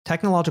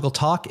Technological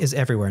talk is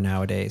everywhere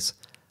nowadays.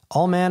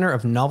 All manner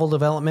of novel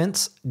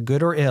developments,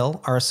 good or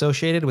ill, are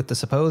associated with the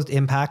supposed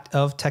impact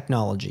of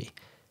technology.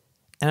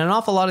 And an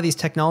awful lot of these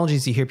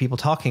technologies you hear people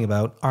talking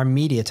about are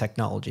media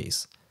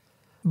technologies.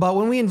 But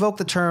when we invoke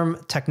the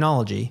term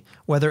technology,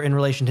 whether in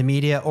relation to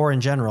media or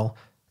in general,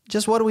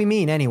 just what do we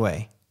mean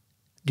anyway?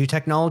 Do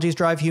technologies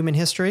drive human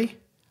history?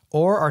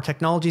 Or are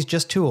technologies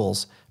just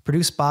tools,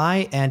 produced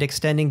by and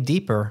extending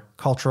deeper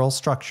cultural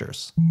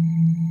structures?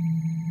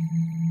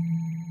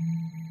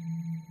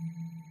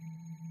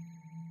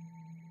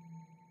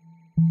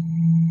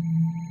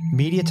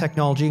 Media,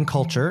 Technology, and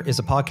Culture is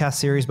a podcast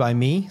series by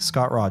me,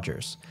 Scott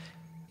Rogers.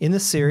 In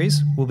this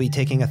series, we'll be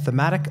taking a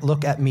thematic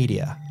look at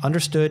media,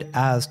 understood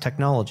as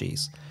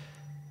technologies.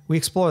 We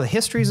explore the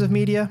histories of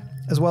media,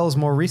 as well as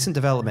more recent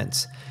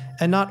developments,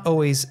 and not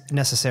always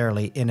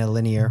necessarily in a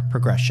linear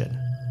progression.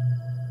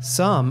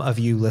 Some of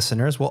you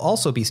listeners will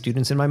also be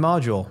students in my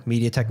module,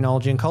 Media,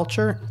 Technology, and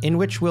Culture, in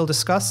which we'll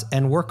discuss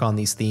and work on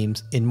these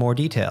themes in more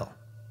detail.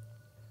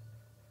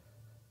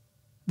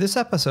 This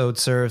episode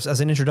serves as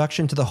an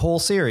introduction to the whole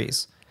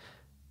series.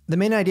 The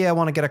main idea I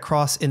want to get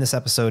across in this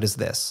episode is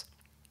this.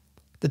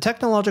 The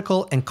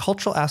technological and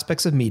cultural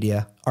aspects of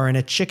media are in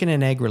a chicken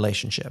and egg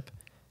relationship.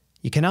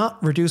 You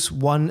cannot reduce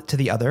one to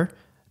the other,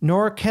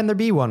 nor can there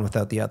be one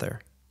without the other.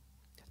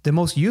 The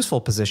most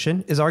useful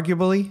position is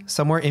arguably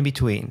somewhere in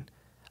between.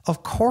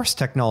 Of course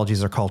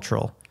technologies are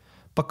cultural,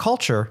 but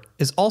culture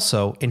is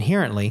also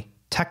inherently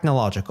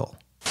technological.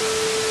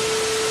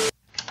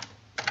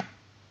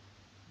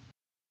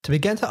 To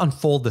begin to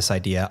unfold this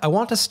idea, I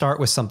want to start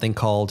with something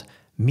called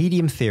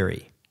medium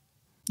theory.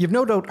 You've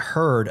no doubt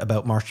heard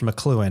about Marshall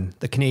McLuhan,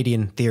 the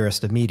Canadian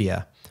theorist of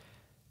media.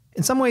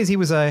 In some ways, he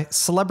was a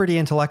celebrity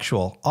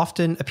intellectual,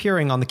 often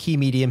appearing on the key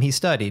medium he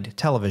studied,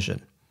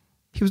 television.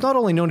 He was not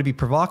only known to be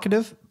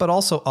provocative, but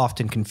also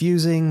often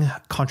confusing,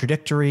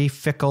 contradictory,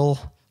 fickle,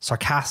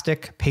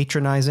 sarcastic,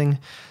 patronizing,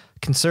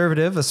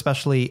 conservative,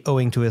 especially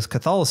owing to his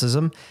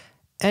Catholicism,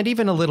 and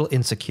even a little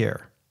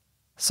insecure.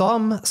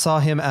 Some saw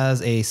him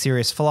as a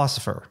serious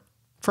philosopher.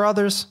 For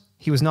others,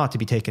 he was not to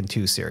be taken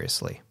too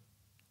seriously.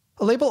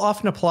 A label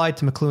often applied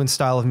to McLuhan's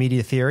style of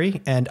media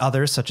theory, and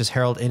others such as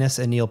Harold Innis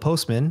and Neil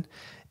Postman,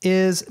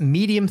 is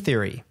medium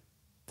theory.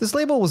 This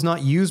label was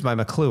not used by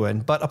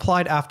McLuhan, but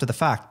applied after the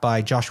fact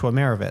by Joshua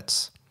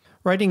Merovitz.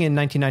 Writing in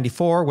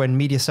 1994, when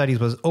media studies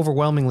was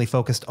overwhelmingly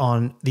focused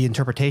on the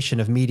interpretation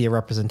of media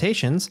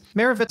representations,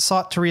 Merovitz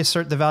sought to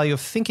reassert the value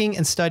of thinking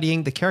and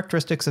studying the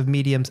characteristics of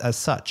mediums as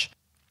such.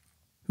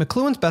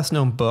 McLuhan's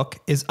best-known book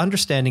is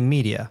Understanding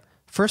Media,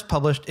 first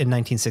published in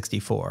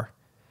 1964.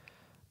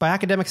 By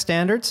academic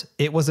standards,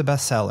 it was a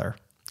bestseller,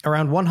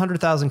 around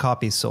 100,000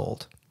 copies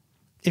sold.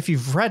 If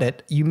you've read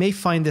it, you may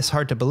find this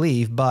hard to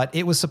believe, but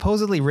it was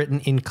supposedly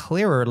written in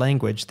clearer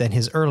language than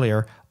his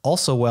earlier,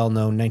 also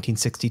well-known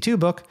 1962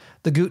 book,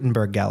 The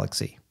Gutenberg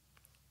Galaxy.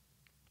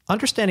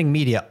 Understanding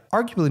Media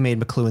arguably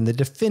made McLuhan the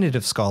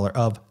definitive scholar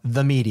of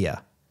the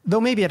media, though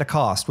maybe at a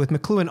cost, with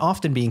McLuhan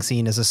often being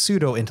seen as a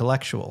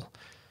pseudo-intellectual.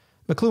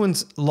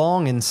 McLuhan's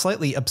long and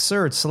slightly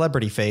absurd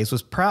celebrity phase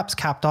was perhaps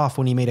capped off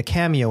when he made a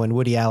cameo in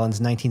Woody Allen's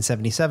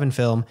 1977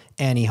 film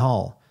Annie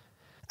Hall.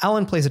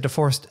 Allen plays a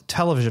divorced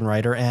television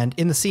writer, and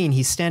in the scene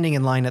he's standing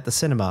in line at the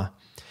cinema.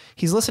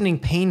 He's listening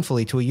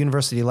painfully to a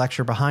university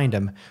lecturer behind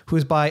him, who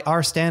is by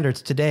our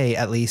standards today,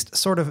 at least,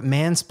 sort of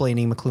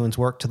mansplaining McLuhan's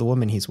work to the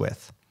woman he's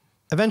with.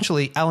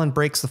 Eventually, Allen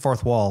breaks the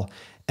fourth wall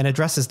and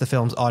addresses the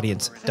film's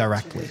audience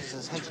directly.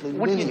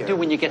 What do you do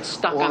when you get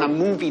stuck on a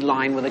movie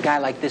line with a guy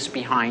like this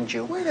behind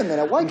you? Wait a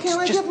minute, why can't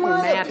I give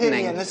my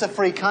opinion? This is a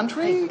free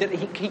country?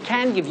 He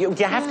can give you.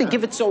 You have to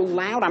give it so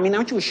loud. I mean,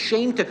 aren't you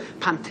ashamed to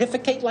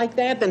pontificate like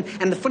that?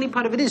 And the funny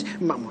part of it is,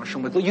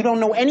 Marshall McLuhan, you don't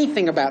know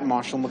anything about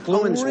Marshall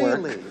McLuhan's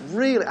work.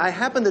 Really? I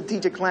happen to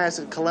teach a class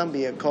at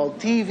Columbia called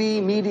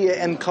TV, Media,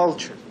 and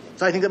Culture.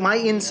 So I think that my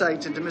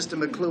insights into Mr.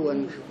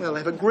 McLuhan, well,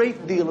 have a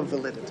great deal of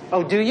validity.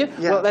 Oh, do you?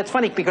 Yeah. Well, that's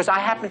funny, because I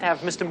happen to have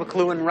Mr.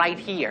 McLuhan right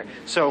here.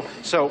 So,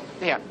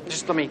 yeah,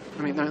 just let me,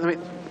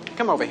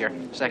 come over here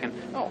a second.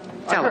 Oh,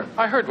 Tell him.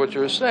 I heard what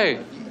you were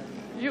saying.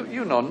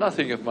 You know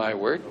nothing of my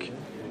work.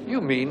 You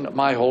mean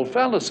my whole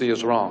fallacy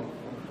is wrong.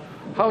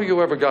 How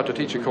you ever got to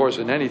teach a course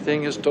in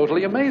anything is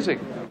totally amazing.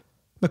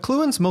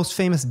 McLuhan's most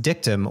famous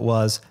dictum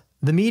was,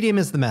 "The medium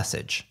is the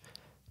message."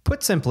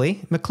 Put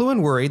simply,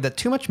 McLuhan worried that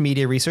too much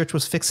media research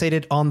was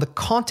fixated on the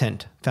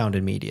content found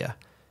in media.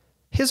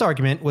 His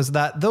argument was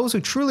that those who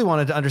truly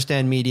wanted to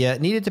understand media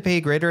needed to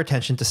pay greater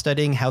attention to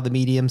studying how the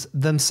mediums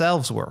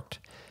themselves worked.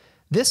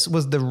 This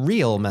was the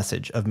real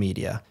message of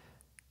media.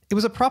 It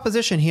was a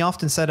proposition he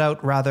often set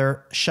out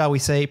rather, shall we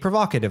say,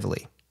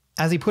 provocatively.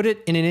 As he put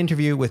it in an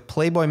interview with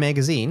Playboy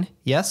magazine,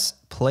 yes,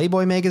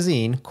 Playboy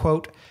magazine,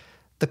 quote,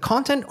 "The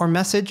content or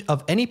message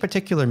of any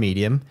particular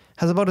medium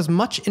has about as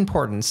much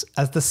importance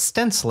as the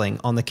stenciling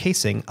on the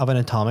casing of an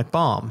atomic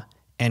bomb,"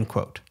 end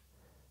quote.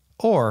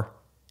 Or,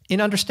 in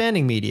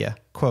Understanding Media,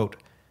 quote,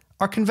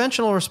 "Our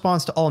conventional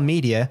response to all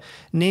media,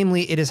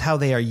 namely it is how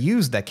they are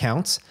used that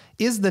counts,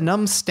 is the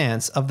numb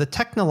stance of the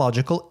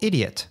technological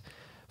idiot.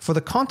 For the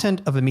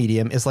content of a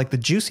medium is like the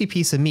juicy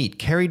piece of meat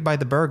carried by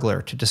the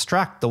burglar to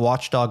distract the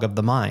watchdog of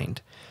the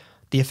mind.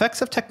 The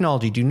effects of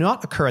technology do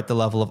not occur at the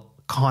level of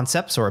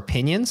concepts or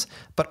opinions,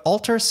 but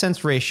alter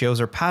sense ratios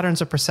or patterns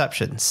of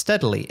perception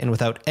steadily and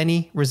without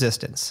any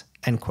resistance."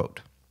 End quote.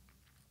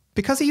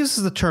 Because he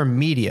uses the term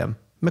medium,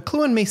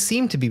 McLuhan may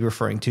seem to be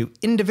referring to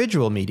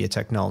individual media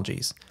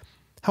technologies.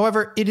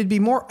 However, it'd be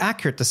more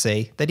accurate to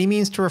say that he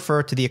means to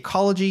refer to the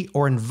ecology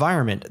or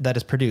environment that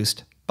is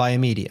produced by a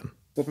medium.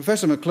 Well,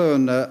 Professor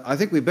McLuhan, I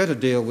think we better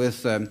deal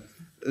with the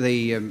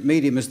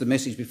medium as the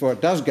message before it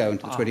does go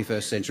into the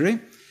 21st century.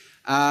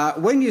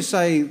 When you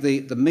say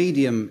the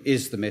medium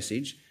is the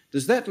message,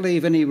 does that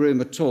leave any room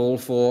at all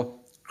for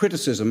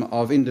criticism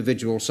of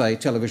individual, say,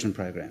 television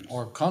programs?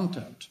 Or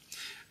content.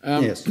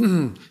 Yes.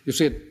 You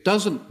see, it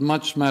doesn't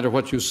much matter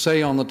what you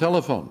say on the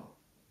telephone.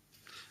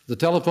 The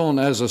telephone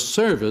as a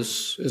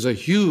service is a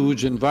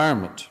huge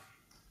environment,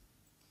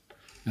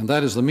 and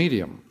that is the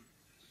medium.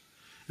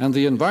 And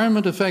the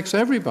environment affects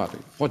everybody.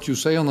 What you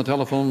say on the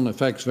telephone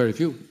affects very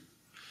few.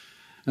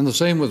 And the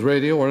same with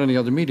radio or any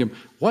other medium.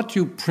 What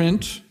you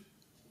print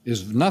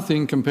is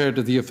nothing compared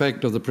to the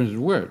effect of the printed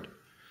word.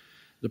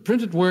 The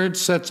printed word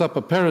sets up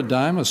a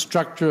paradigm, a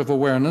structure of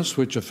awareness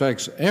which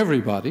affects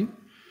everybody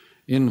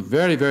in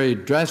very, very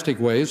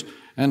drastic ways,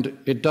 and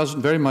it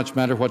doesn't very much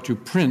matter what you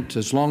print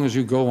as long as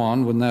you go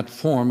on with that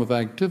form of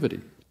activity.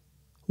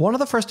 One of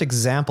the first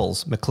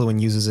examples McLuhan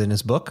uses in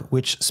his book,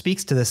 which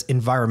speaks to this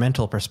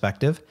environmental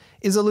perspective,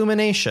 is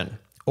illumination,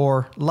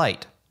 or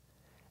light.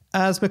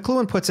 As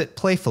McLuhan puts it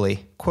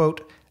playfully,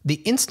 quote,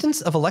 "The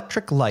instance of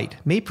electric light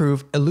may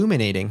prove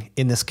illuminating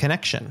in this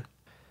connection.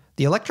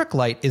 The electric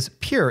light is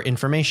pure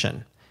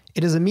information.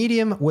 It is a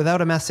medium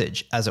without a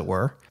message, as it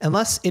were,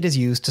 unless it is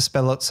used to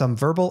spell out some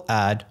verbal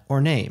ad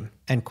or name."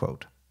 End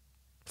quote.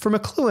 For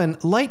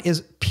McLuhan, light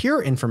is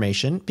pure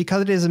information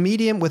because it is a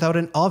medium without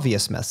an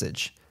obvious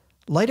message.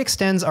 Light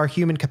extends our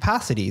human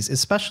capacities,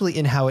 especially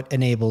in how it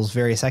enables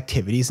various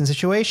activities and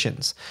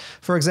situations.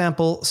 For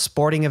example,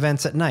 sporting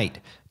events at night,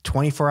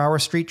 24-hour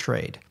street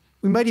trade.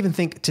 We might even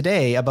think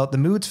today about the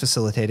moods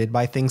facilitated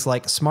by things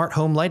like smart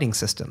home lighting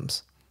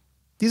systems.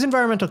 These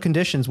environmental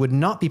conditions would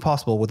not be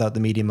possible without the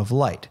medium of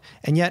light,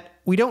 and yet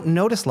we don't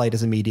notice light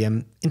as a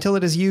medium until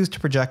it is used to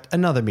project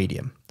another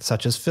medium,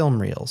 such as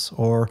film reels,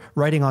 or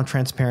writing on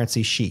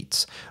transparency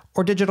sheets,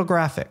 or digital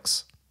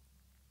graphics.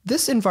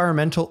 This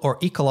environmental or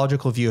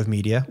ecological view of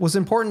media was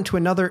important to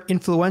another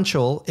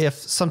influential, if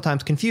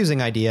sometimes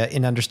confusing idea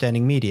in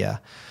understanding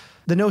media,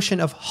 the notion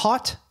of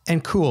hot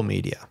and cool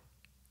media.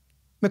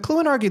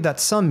 McLuhan argued that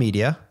some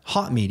media,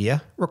 hot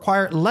media,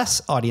 require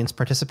less audience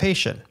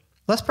participation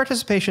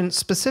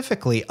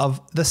specifically of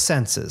the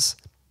senses.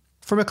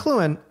 For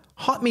McLuhan,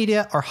 hot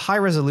media are high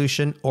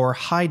resolution or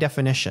high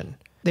definition.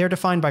 They are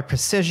defined by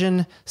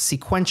precision,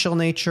 sequential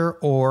nature,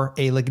 or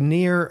a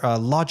linear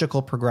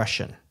logical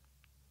progression.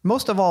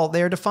 Most of all,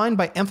 they are defined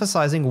by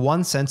emphasizing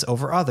one sense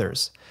over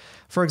others.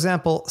 For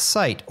example,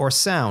 sight or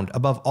sound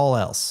above all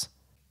else.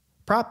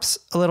 Perhaps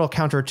a little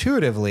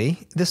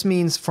counterintuitively, this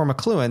means for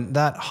McLuhan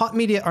that hot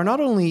media are not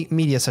only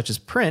media such as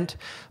print,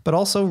 but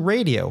also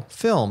radio,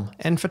 film,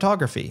 and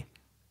photography.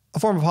 A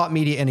form of hot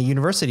media in a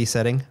university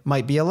setting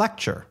might be a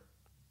lecture.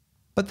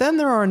 But then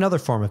there are another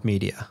form of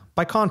media,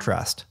 by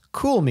contrast,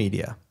 cool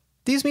media.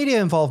 These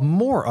media involve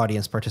more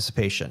audience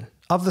participation,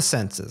 of the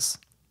senses.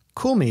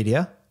 Cool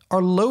media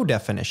are low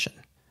definition.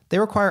 They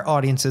require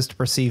audiences to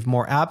perceive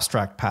more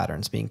abstract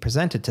patterns being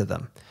presented to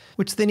them,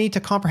 which they need to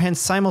comprehend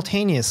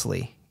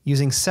simultaneously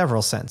using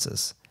several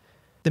senses.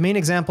 The main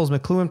examples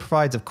McLuhan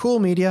provides of cool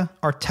media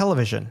are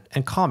television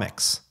and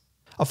comics.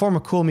 A form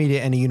of cool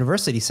media in a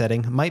university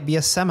setting might be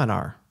a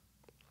seminar.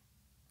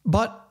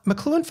 But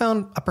McLuhan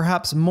found a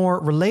perhaps more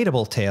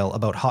relatable tale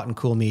about hot and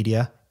cool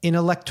media in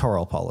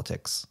electoral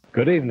politics.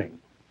 Good evening.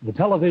 The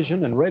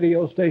television and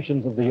radio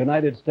stations of the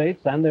United States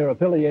and their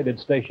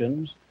affiliated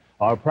stations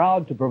are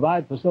proud to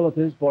provide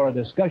facilities for a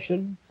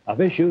discussion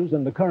of issues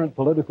in the current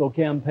political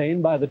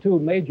campaign by the two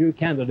major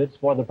candidates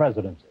for the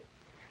presidency.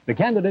 The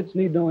candidates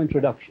need no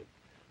introduction.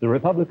 The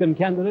Republican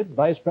candidate,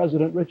 Vice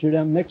President Richard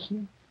M.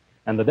 Nixon,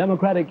 and the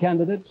Democratic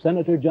candidate,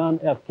 Senator John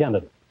F.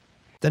 Kennedy.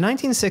 The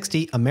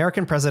 1960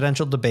 American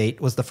presidential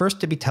debate was the first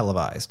to be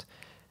televised.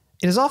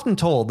 It is often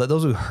told that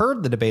those who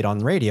heard the debate on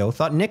radio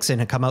thought Nixon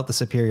had come out the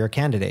superior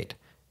candidate.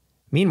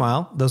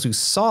 Meanwhile, those who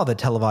saw the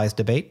televised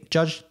debate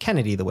judged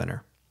Kennedy the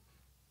winner.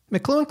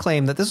 McLuhan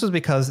claimed that this was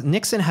because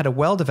Nixon had a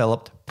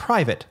well-developed,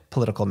 private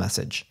political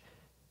message.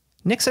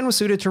 Nixon was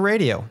suited to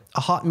radio,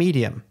 a hot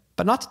medium,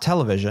 but not to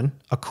television,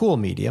 a cool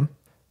medium.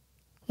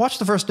 Watch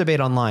the first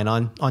debate online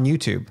on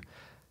YouTube.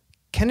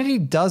 Kennedy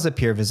does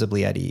appear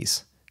visibly at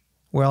ease.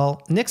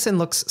 Well, Nixon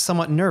looks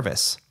somewhat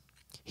nervous.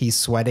 He's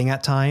sweating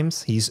at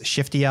times, he's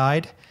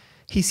shifty-eyed.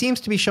 He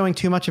seems to be showing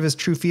too much of his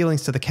true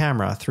feelings to the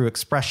camera through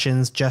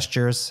expressions,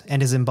 gestures,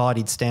 and his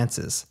embodied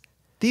stances.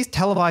 These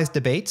televised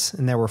debates,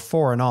 and there were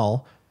 4 in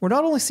all, were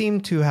not only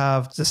seem to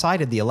have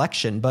decided the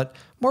election, but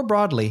more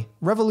broadly,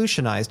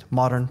 revolutionized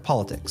modern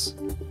politics.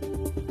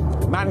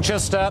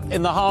 Manchester,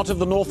 in the heart of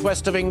the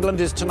northwest of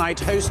England, is tonight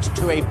host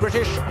to a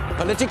British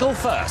political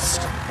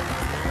first.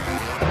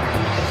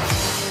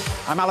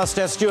 I'm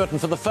Alastair Stewart, and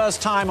for the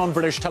first time on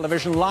British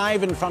television,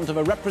 live in front of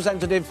a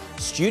representative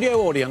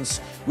studio audience,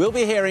 we'll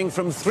be hearing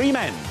from three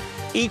men,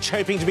 each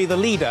hoping to be the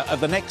leader of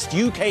the next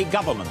UK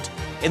government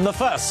in the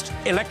first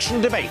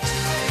election debate.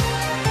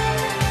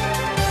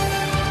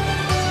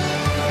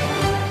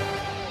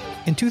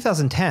 In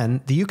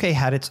 2010, the UK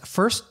had its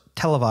first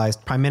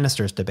televised Prime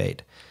Minister's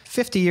debate,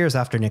 50 years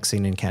after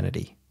Nixon and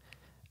Kennedy.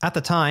 At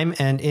the time,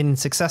 and in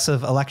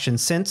successive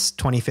elections since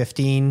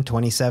 2015,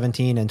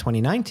 2017, and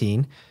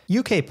 2019,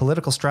 UK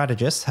political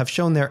strategists have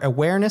shown their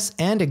awareness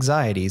and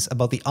anxieties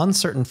about the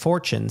uncertain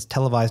fortunes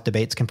televised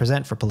debates can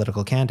present for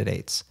political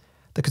candidates.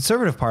 The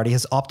Conservative Party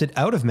has opted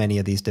out of many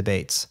of these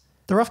debates.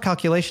 The rough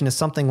calculation is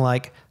something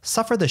like,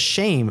 suffer the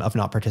shame of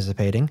not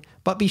participating,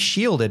 but be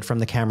shielded from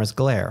the camera's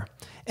glare,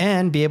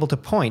 and be able to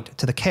point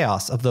to the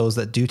chaos of those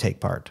that do take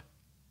part.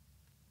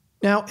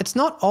 Now, it's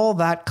not all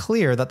that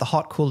clear that the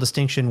hot-cool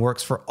distinction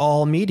works for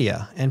all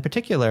media, and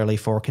particularly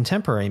for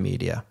contemporary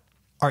media.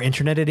 Are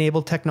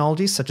internet-enabled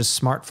technologies such as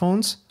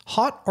smartphones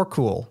hot or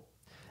cool?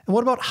 And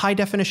what about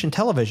high-definition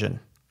television?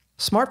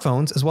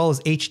 Smartphones, as well as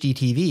HD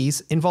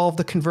TVs, involve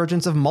the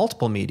convergence of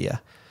multiple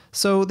media,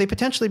 so they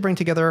potentially bring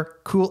together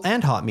cool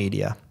and hot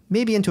media,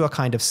 maybe into a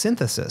kind of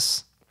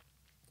synthesis.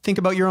 Think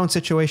about your own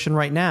situation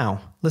right now,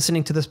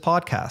 listening to this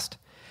podcast.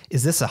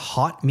 Is this a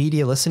hot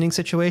media listening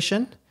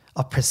situation?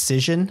 A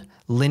precision,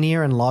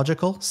 linear and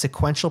logical,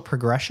 sequential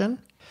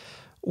progression?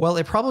 Well,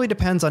 it probably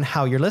depends on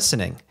how you're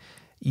listening.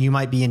 You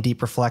might be in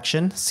deep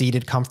reflection,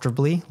 seated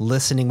comfortably,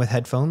 listening with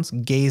headphones,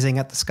 gazing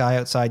at the sky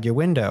outside your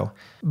window.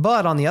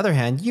 But on the other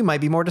hand, you might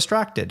be more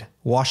distracted,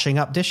 washing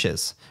up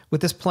dishes,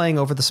 with this playing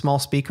over the small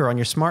speaker on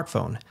your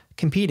smartphone,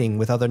 competing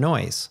with other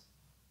noise.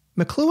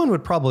 McLuhan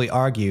would probably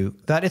argue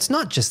that it's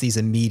not just these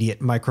immediate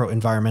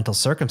micro-environmental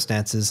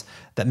circumstances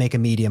that make a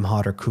medium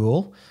hot or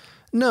cool.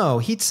 No,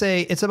 he'd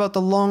say it's about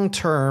the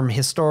long-term,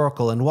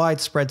 historical, and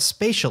widespread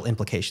spatial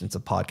implications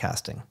of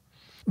podcasting.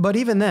 But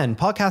even then,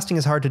 podcasting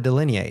is hard to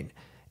delineate.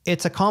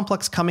 It's a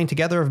complex coming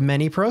together of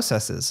many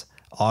processes: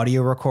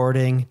 audio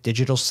recording,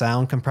 digital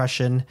sound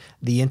compression,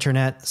 the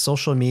internet,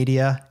 social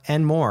media,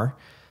 and more.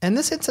 And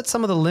this hints at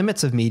some of the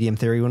limits of medium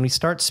theory when we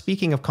start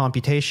speaking of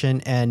computation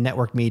and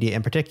networked media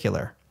in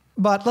particular.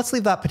 But let's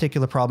leave that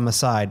particular problem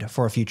aside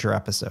for a future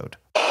episode.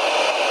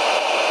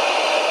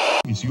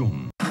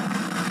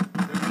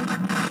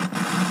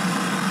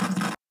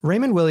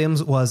 Raymond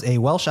Williams was a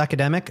Welsh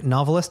academic,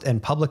 novelist,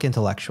 and public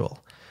intellectual.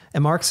 A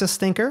Marxist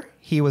thinker,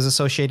 he was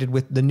associated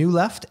with the New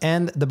Left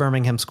and the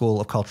Birmingham School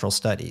of Cultural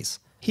Studies.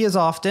 He is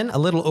often, a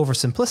little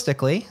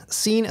oversimplistically,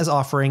 seen as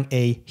offering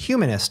a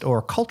humanist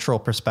or cultural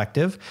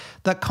perspective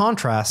that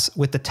contrasts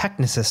with the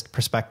technicist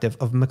perspective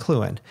of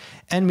McLuhan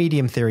and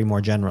medium theory more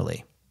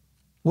generally.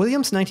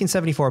 Williams'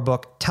 1974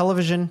 book,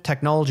 Television,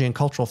 Technology, and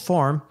Cultural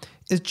Form,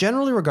 is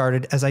generally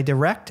regarded as a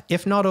direct,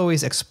 if not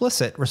always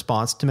explicit,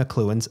 response to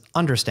McLuhan's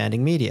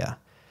understanding media.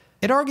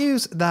 It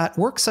argues that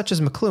work such as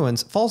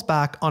McLuhan's falls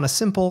back on a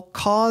simple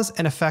cause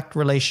and effect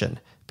relation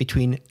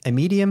between a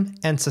medium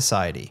and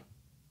society.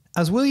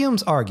 As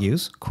Williams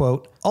argues,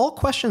 quote, all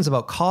questions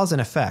about cause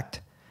and effect,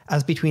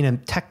 as between a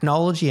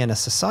technology and a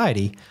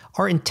society,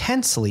 are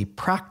intensely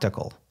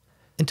practical.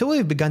 Until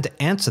we've begun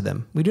to answer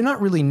them, we do not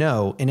really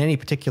know, in any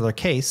particular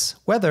case,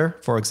 whether,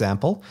 for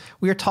example,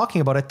 we are talking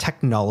about a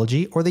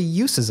technology or the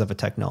uses of a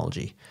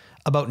technology,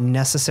 about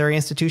necessary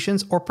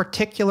institutions or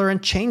particular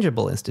and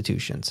changeable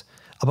institutions,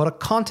 about a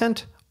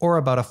content or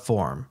about a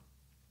form.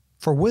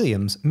 For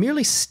Williams,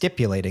 merely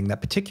stipulating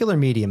that particular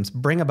mediums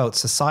bring about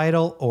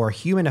societal or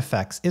human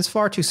effects is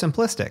far too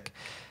simplistic.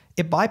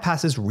 It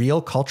bypasses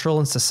real cultural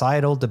and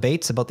societal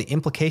debates about the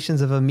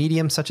implications of a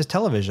medium such as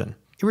television.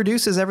 It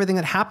reduces everything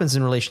that happens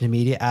in relation to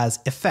media as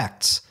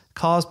effects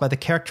caused by the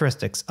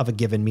characteristics of a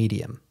given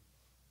medium.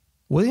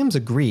 Williams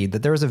agreed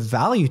that there is a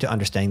value to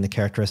understanding the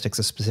characteristics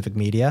of specific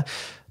media,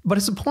 but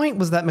his point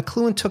was that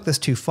McLuhan took this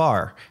too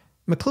far.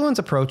 McLuhan's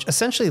approach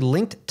essentially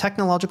linked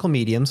technological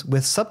mediums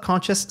with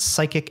subconscious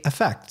psychic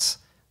effects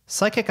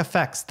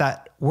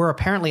that we're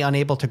apparently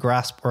unable to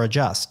grasp or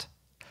adjust.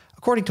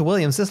 According to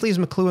Williams, this leaves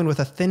McLuhan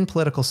with a thin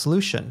political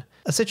solution,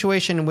 a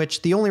situation in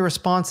which the only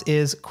response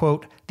is,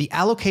 quote, the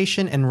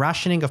allocation and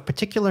rationing of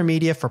particular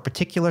media for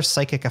particular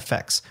psychic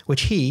effects,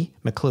 which he,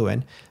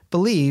 McLuhan,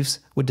 believes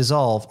would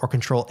dissolve or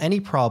control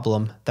any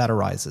problem that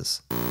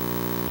arises.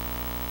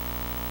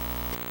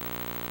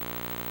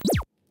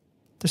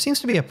 There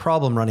seems to be a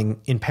problem running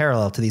in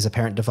parallel to these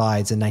apparent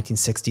divides in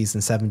 1960s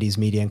and 70s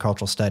media and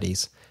cultural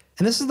studies,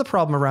 and this is the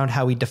problem around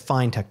how we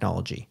define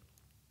technology.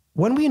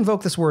 When we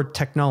invoke this word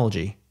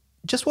technology,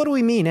 just what do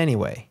we mean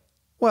anyway?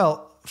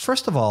 Well,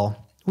 first of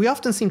all, we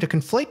often seem to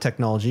conflate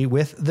technology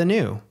with the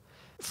new.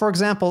 For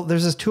example,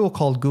 there's this tool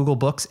called Google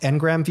Books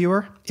Ngram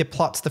Viewer. It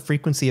plots the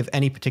frequency of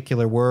any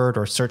particular word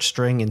or search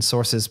string in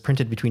sources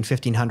printed between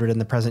 1500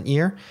 and the present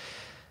year.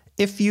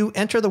 If you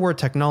enter the word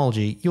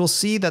technology, you'll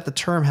see that the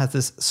term has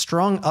this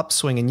strong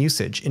upswing in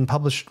usage in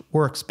published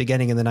works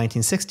beginning in the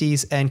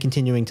 1960s and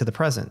continuing to the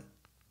present.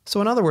 So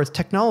in other words,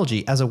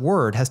 technology as a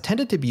word has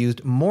tended to be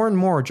used more and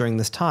more during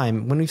this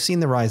time when we've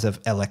seen the rise of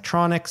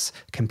electronics,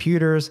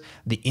 computers,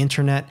 the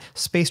internet,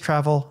 space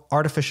travel,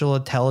 artificial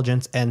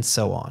intelligence, and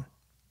so on.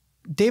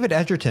 David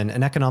Edgerton,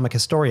 an economic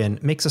historian,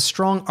 makes a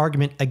strong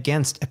argument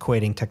against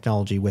equating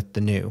technology with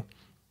the new.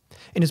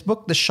 In his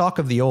book, The Shock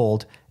of the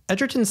Old,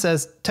 Edgerton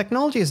says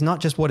technology is not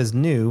just what is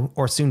new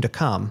or soon to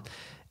come,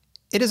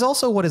 it is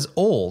also what is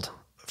old,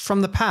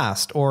 from the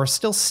past, or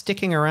still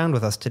sticking around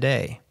with us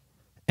today.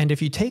 And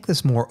if you take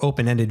this more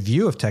open-ended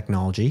view of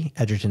technology,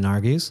 Edgerton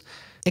argues,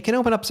 it can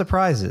open up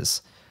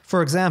surprises.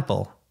 For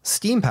example,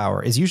 steam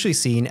power is usually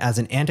seen as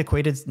an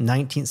antiquated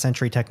 19th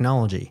century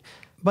technology,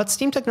 but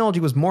steam technology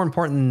was more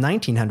important in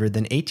 1900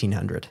 than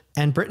 1800,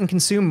 and Britain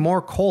consumed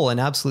more coal in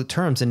absolute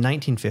terms in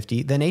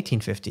 1950 than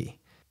 1850.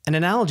 An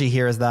analogy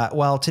here is that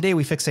while today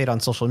we fixate on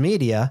social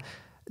media,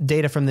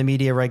 data from the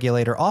media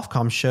regulator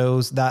Ofcom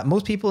shows that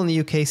most people in the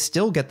UK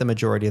still get the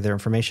majority of their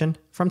information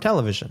from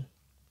television.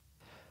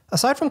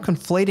 Aside from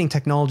conflating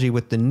technology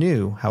with the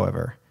new,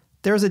 however,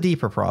 there is a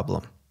deeper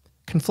problem.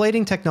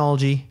 Conflating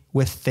technology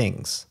with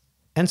things,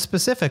 and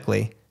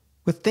specifically,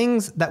 with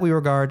things that we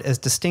regard as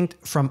distinct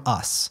from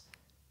us.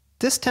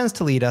 This tends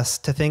to lead us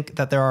to think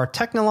that there are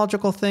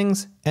technological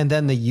things and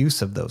then the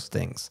use of those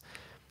things.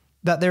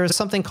 That there is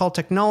something called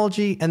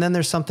technology and then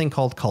there's something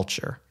called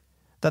culture.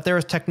 That there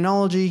is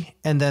technology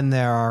and then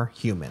there are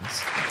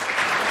humans.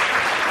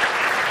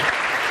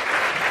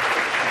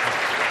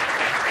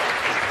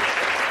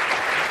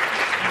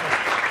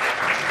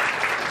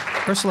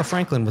 Ursula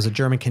Franklin was a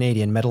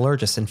German-Canadian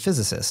metallurgist and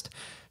physicist.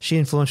 She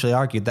influentially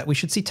argued that we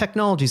should see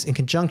technologies in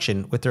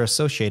conjunction with their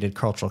associated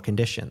cultural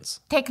conditions.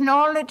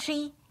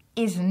 Technology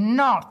is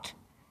not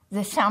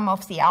the sum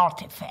of the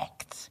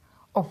artifacts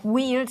of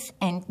wheels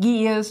and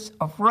gears,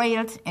 of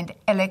rails and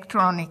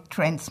electronic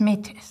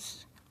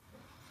transmitters.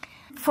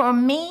 For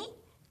me,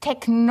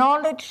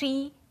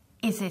 technology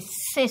is a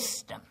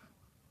system.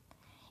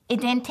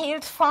 It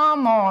entails far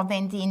more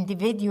than the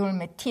individual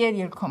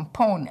material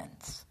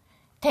components.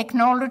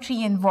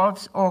 Technology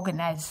involves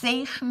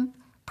organization,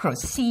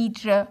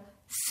 procedure,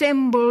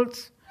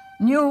 symbols,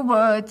 new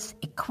words,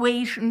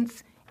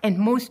 equations, and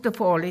most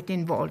of all, it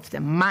involves the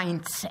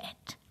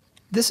mindset.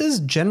 This is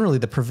generally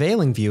the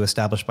prevailing view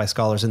established by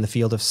scholars in the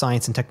field of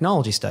science and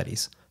technology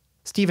studies.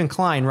 Stephen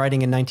Klein,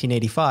 writing in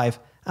 1985,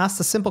 asked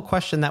the simple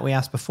question that we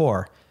asked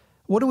before: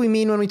 what do we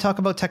mean when we talk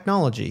about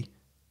technology?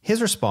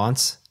 His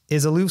response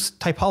is a loose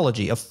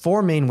typology of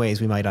 4 main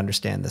ways we might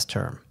understand this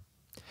term.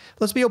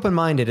 Let's be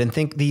open-minded and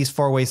think these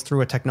 4 ways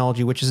through a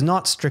technology which is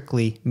not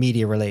strictly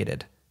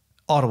media-related.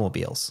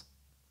 Automobiles.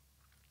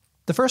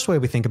 The first way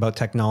we think about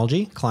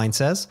technology, Klein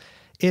says,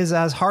 is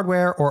as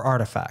hardware or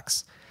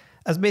artifacts,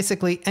 as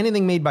basically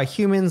anything made by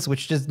humans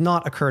which does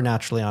not occur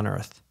naturally on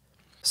Earth.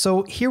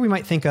 So here we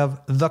might think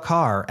of the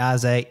car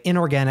as an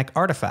inorganic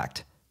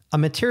artifact, a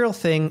material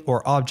thing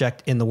or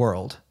object in the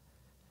world.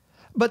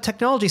 But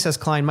technology, says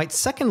Klein, might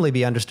secondly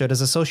be understood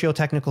as a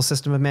socio-technical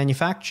system of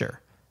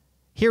manufacture.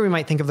 Here we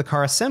might think of the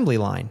car assembly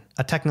line,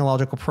 a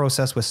technological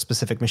process with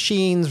specific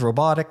machines,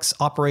 robotics,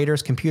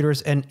 operators,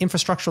 computers, and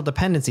infrastructural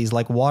dependencies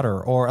like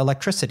water or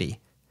electricity.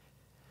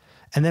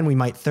 And then we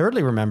might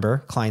thirdly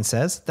remember, Klein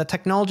says, that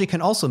technology can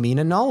also mean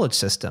a knowledge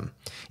system.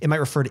 It might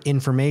refer to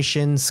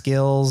information,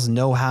 skills,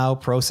 know-how,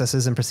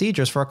 processes, and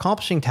procedures for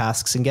accomplishing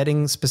tasks and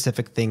getting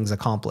specific things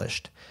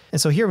accomplished.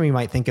 And so here we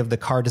might think of the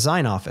car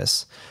design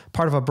office,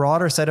 part of a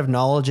broader set of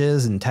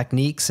knowledges and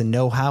techniques and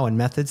know-how and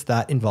methods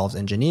that involves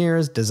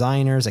engineers,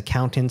 designers,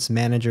 accountants,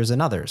 managers,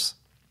 and others.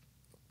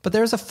 But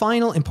there is a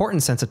final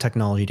important sense of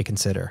technology to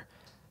consider.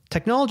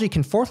 Technology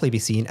can fourthly be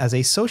seen as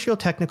a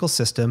socio-technical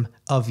system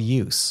of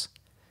use.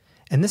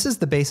 And this is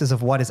the basis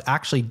of what is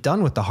actually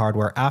done with the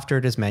hardware after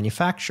it is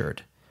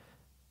manufactured.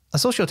 A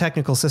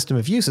socio-technical system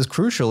of use is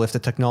crucial if the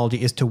technology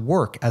is to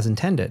work as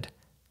intended.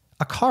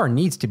 A car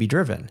needs to be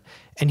driven,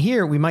 and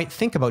here we might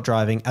think about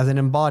driving as an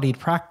embodied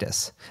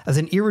practice, as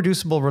an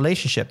irreducible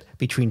relationship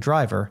between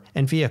driver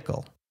and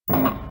vehicle.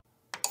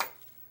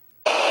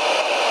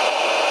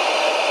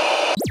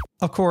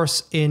 Of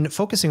course, in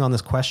focusing on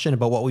this question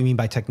about what we mean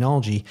by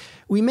technology,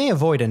 we may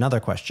avoid another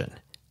question.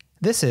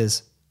 This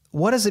is,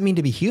 what does it mean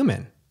to be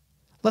human?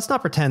 Let's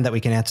not pretend that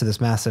we can answer this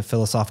massive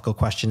philosophical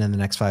question in the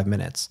next 5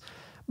 minutes,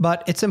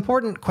 but it's an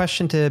important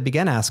question to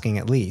begin asking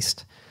at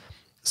least.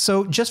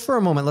 So just for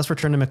a moment, let's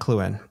return to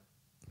McLuhan.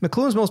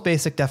 McLuhan's most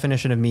basic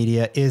definition of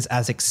media is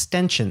as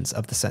extensions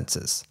of the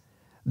senses.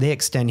 They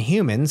extend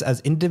humans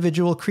as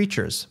individual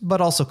creatures, but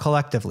also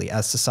collectively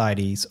as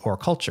societies or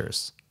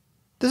cultures.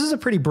 This is a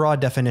pretty broad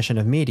definition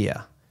of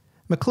media.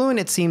 McLuhan,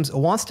 it seems,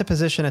 wants to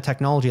position a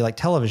technology like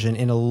television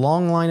in a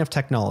long line of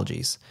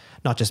technologies.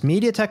 Not just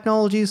media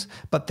technologies,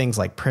 but things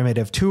like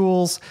primitive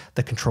tools,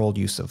 the controlled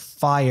use of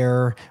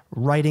fire,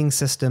 writing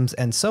systems,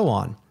 and so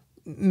on.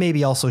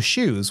 Maybe also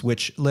shoes,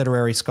 which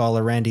literary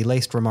scholar Randy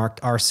Laced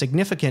remarked are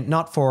significant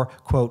not for,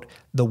 quote,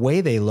 the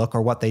way they look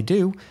or what they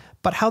do,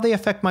 but how they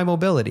affect my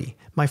mobility,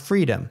 my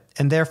freedom,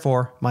 and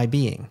therefore my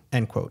being,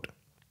 end quote.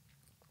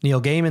 Neil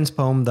Gaiman's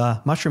poem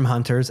The Mushroom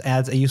Hunters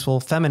adds a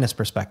useful feminist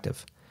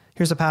perspective.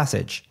 Here's a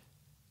passage.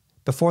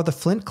 Before the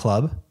Flint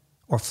Club,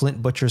 or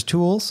Flint Butcher's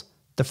tools,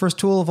 the first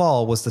tool of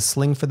all was the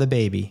sling for the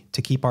baby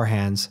to keep our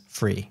hands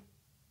free.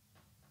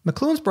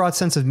 McLuhan's broad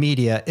sense of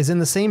media is in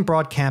the same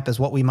broad camp as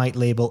what we might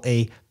label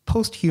a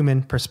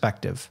post-human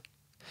perspective.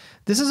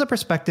 This is a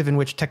perspective in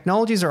which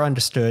technologies are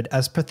understood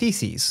as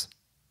protheses.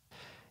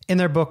 In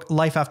their book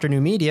Life After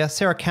New Media,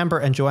 Sarah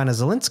Kember and Joanna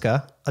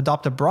Zielinska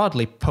adopt a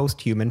broadly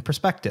post-human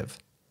perspective.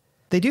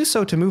 They do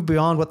so to move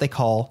beyond what they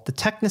call the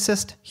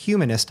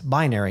technicist-humanist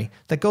binary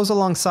that goes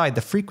alongside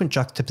the frequent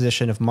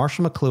juxtaposition of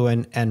Marshall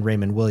McLuhan and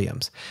Raymond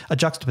Williams, a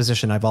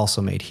juxtaposition I've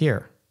also made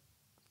here.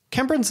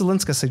 Kember and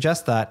Zielinska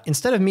suggest that,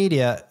 instead of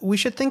media, we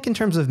should think in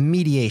terms of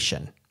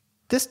mediation.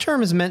 This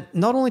term is meant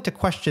not only to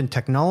question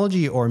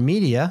technology or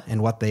media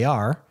and what they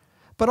are,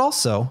 but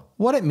also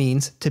what it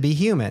means to be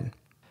human.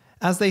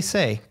 As they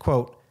say,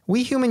 quote,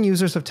 "We human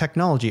users of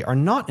technology are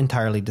not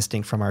entirely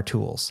distinct from our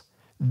tools.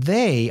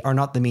 They are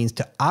not the means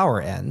to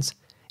our ends.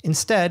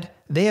 Instead,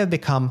 they have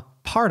become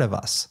part of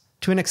us,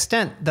 to an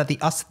extent that the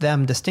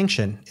us-them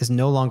distinction is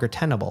no longer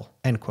tenable,"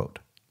 end quote.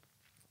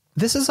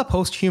 This is a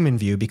post-human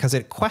view because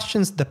it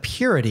questions the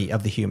purity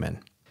of the human.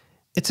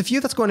 It's a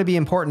view that's going to be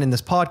important in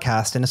this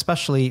podcast, and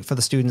especially for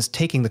the students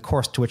taking the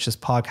course to which this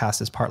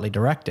podcast is partly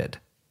directed.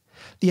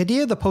 The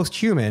idea of the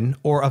post-human,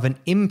 or of an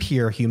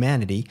impure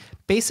humanity,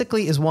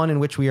 basically is one in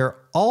which we are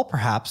all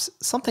perhaps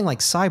something like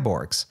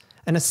cyborgs,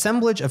 an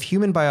assemblage of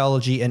human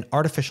biology and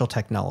artificial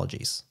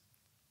technologies.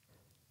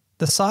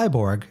 The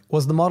cyborg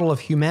was the model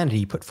of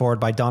humanity put forward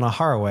by Donna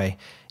Haraway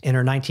in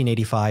her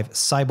 1985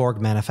 Cyborg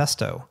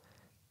Manifesto.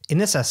 In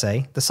this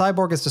essay, the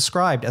cyborg is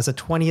described as a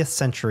 20th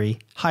century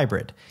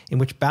hybrid, in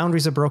which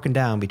boundaries are broken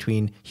down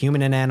between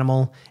human and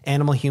animal,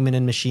 human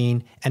and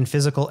machine, and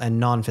physical and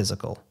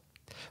non-physical.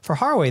 For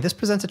Haraway, this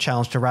presents a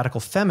challenge to radical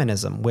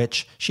feminism,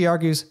 which, she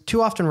argues,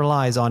 too often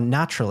relies on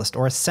naturalist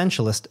or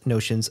essentialist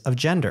notions of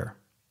gender.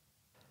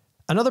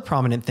 Another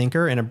prominent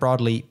thinker in a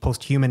broadly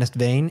post-humanist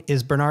vein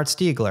is Bernard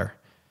Stiegler.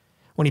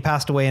 When he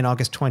passed away in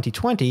August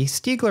 2020,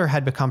 Stiegler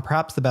had become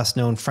perhaps the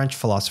best-known French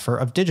philosopher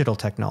of digital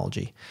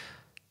technology.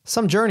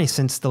 Some journey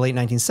since the late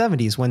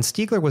 1970s, when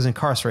Stiegler was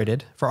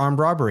incarcerated for armed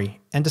robbery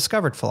and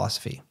discovered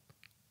philosophy.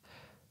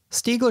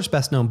 Stiegler's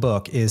best-known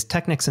book is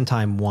Technics in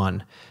Time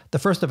 1, the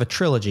first of a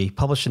trilogy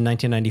published in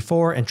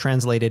 1994 and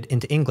translated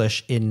into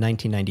English in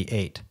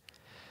 1998.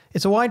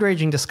 It's a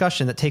wide-ranging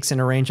discussion that takes in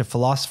a range of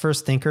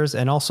philosophers, thinkers,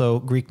 and also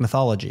Greek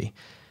mythology.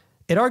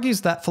 It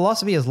argues that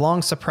philosophy has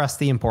long suppressed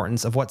the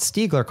importance of what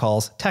Stiegler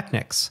calls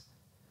technics.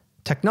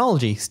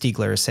 Technology,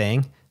 Stiegler is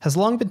saying, has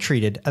long been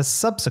treated as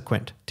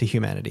subsequent to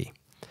humanity.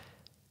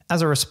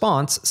 As a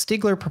response,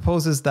 Stiegler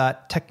proposes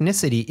that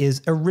technicity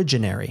is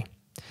originary,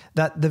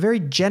 that the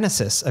very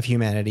genesis of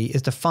humanity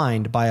is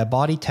defined by a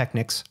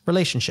body-technics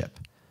relationship.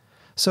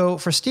 So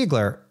for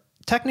Stiegler,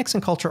 technics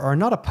and culture are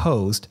not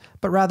opposed,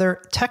 but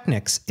rather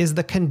technics is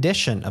the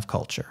condition of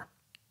culture.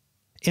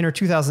 In her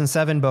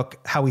 2007 book,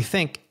 How We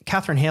Think,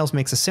 Catherine Hales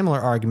makes a similar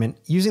argument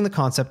using the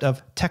concept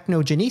of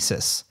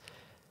technogenesis.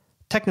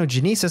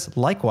 Technogenesis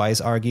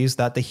likewise argues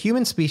that the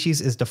human species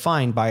is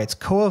defined by its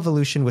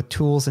coevolution with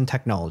tools and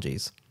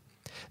technologies.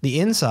 The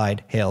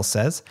inside, Hales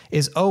says,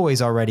 is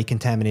always already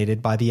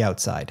contaminated by the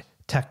outside,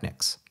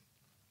 technics.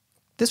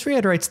 This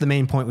reiterates the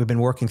main point we've been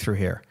working through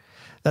here,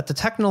 that the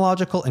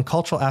technological and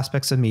cultural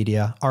aspects of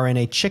media are in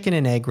a chicken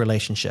and egg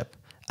relationship,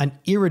 an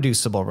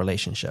irreducible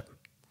relationship,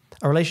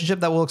 a relationship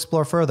that we'll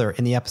explore further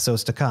in the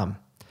episodes to come.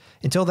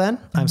 Until then,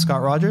 I'm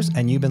Scott Rogers,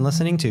 and you've been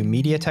listening to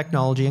Media,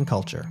 Technology, and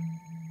Culture.